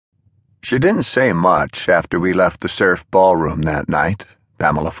She didn't say much after we left the surf ballroom that night,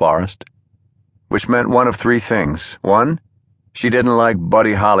 Pamela Forrest, which meant one of three things. One, she didn't like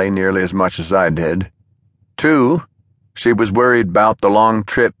Buddy Holly nearly as much as I did. Two, she was worried about the long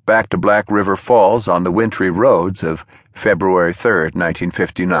trip back to Black River Falls on the wintry roads of February 3rd,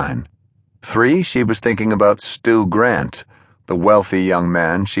 1959. Three, she was thinking about Stu Grant, the wealthy young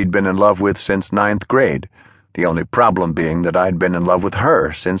man she'd been in love with since 9th grade, the only problem being that I'd been in love with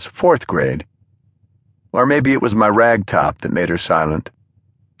her since 4th grade. Or maybe it was my rag top that made her silent.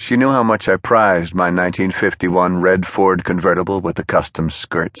 She knew how much I prized my 1951 red Ford convertible with the custom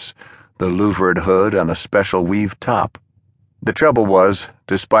skirts, the louvered hood, and the special weave top. The trouble was,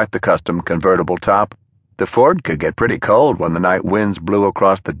 despite the custom convertible top, the Ford could get pretty cold when the night winds blew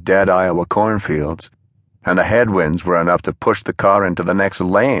across the dead Iowa cornfields, and the headwinds were enough to push the car into the next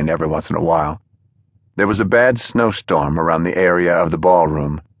lane every once in a while. There was a bad snowstorm around the area of the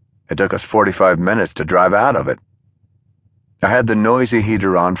ballroom. It took us 45 minutes to drive out of it. I had the noisy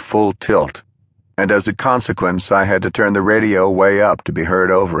heater on full tilt, and as a consequence I had to turn the radio way up to be heard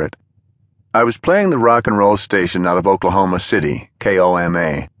over it. I was playing the rock and roll station out of Oklahoma City,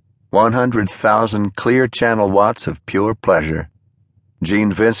 KOMA, 100,000 clear channel watts of pure pleasure.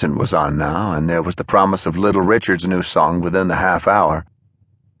 Gene Vincent was on now, and there was the promise of Little Richard's new song within the half hour.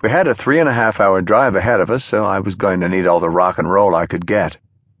 We had a 3.5-hour drive ahead of us, so I was going to need all the rock and roll I could get.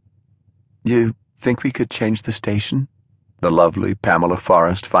 "You think we could change the station?" the lovely Pamela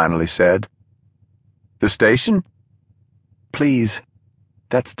Forrest finally said. "The station?" "Please.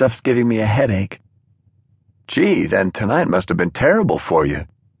 That stuff's giving me a headache." "Gee, then tonight must have been terrible for you.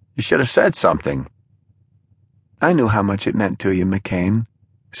 You should have said something." "I knew how much it meant to you, McCain,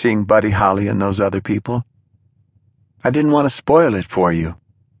 seeing Buddy Holly and those other people. I didn't want to spoil it for you."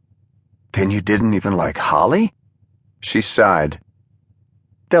 "Then you didn't even like Holly?" She sighed.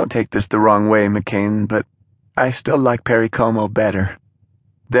 "Don't take this the wrong way, McCain, but I still like Perry Como better.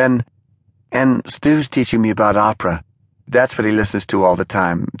 And Stu's teaching me about opera. That's what he listens to all the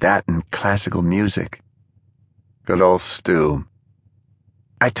time, that and classical music." "Good old Stu."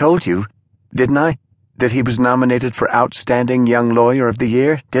 "I told you, didn't I, that he was nominated for Outstanding Young Lawyer of the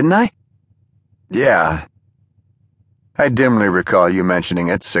Year, didn't I?" "Yeah. I dimly recall you mentioning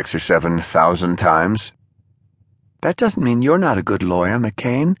it 6,000 or 7,000 times. "That doesn't mean you're not a good lawyer,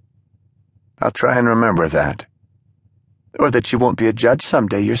 McCain." "I'll try and remember that." "Or that you won't be a judge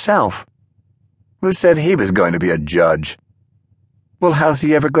someday yourself." "Who said he was going to be a judge?" "Well, how's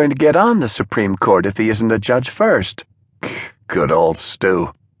he ever going to get on the Supreme Court if he isn't a judge first?" Good old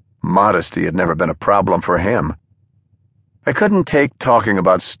Stu. Modesty had never been a problem for him. I couldn't take talking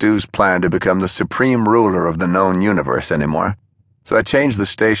about Stu's plan to become the supreme ruler of the known universe anymore, so I changed the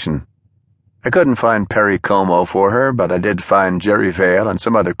station. I couldn't find Perry Como for her, but I did find Jerry Vale and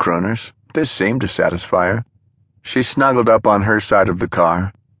some other crooners. This seemed to satisfy her. She snuggled up on her side of the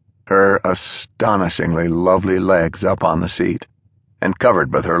car, her astonishingly lovely legs up on the seat, and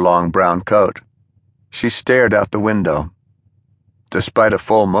covered with her long brown coat. She stared out the window. Despite a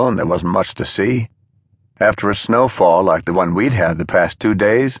full moon, there wasn't much to see. After a snowfall like the one we'd had the past 2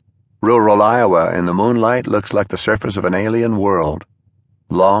 days, rural Iowa in the moonlight looks like the surface of an alien world.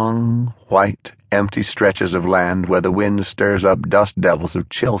 Long, white, empty stretches of land where the wind stirs up dust devils of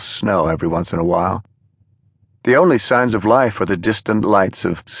chill snow every once in a while. The only signs of life are the distant lights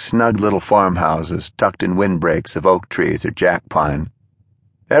of snug little farmhouses tucked in windbreaks of oak trees or jack pine.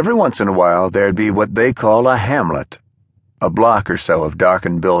 Every once in a while there'd be what they call a hamlet, a block or so of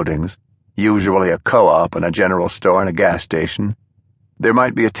darkened buildings, usually a co-op and a general store and a gas station. There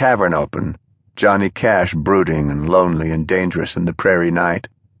might be a tavern open, Johnny Cash brooding and lonely and dangerous in the prairie night.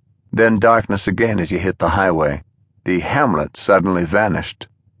 Then darkness again as you hit the highway. The hamlet suddenly vanished,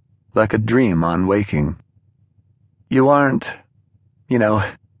 like a dream on waking. "You aren't,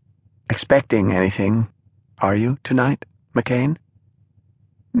 expecting anything, are you, tonight, McCain?"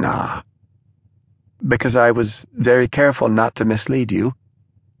 "Nah." "Because I was very careful not to mislead you."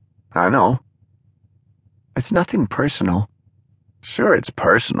 "I know." "It's nothing personal." "Sure it's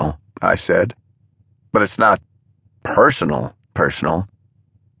personal," I said. "But it's not personal.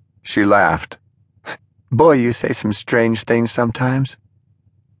 She laughed. "Boy, you say some strange things sometimes."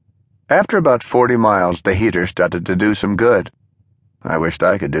 After about 40 miles, the heater started to do some good. I wished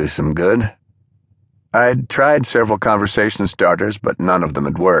I could do some good. I'd tried several conversation starters, but none of them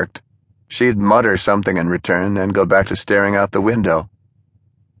had worked. She'd mutter something in return, then go back to staring out the window.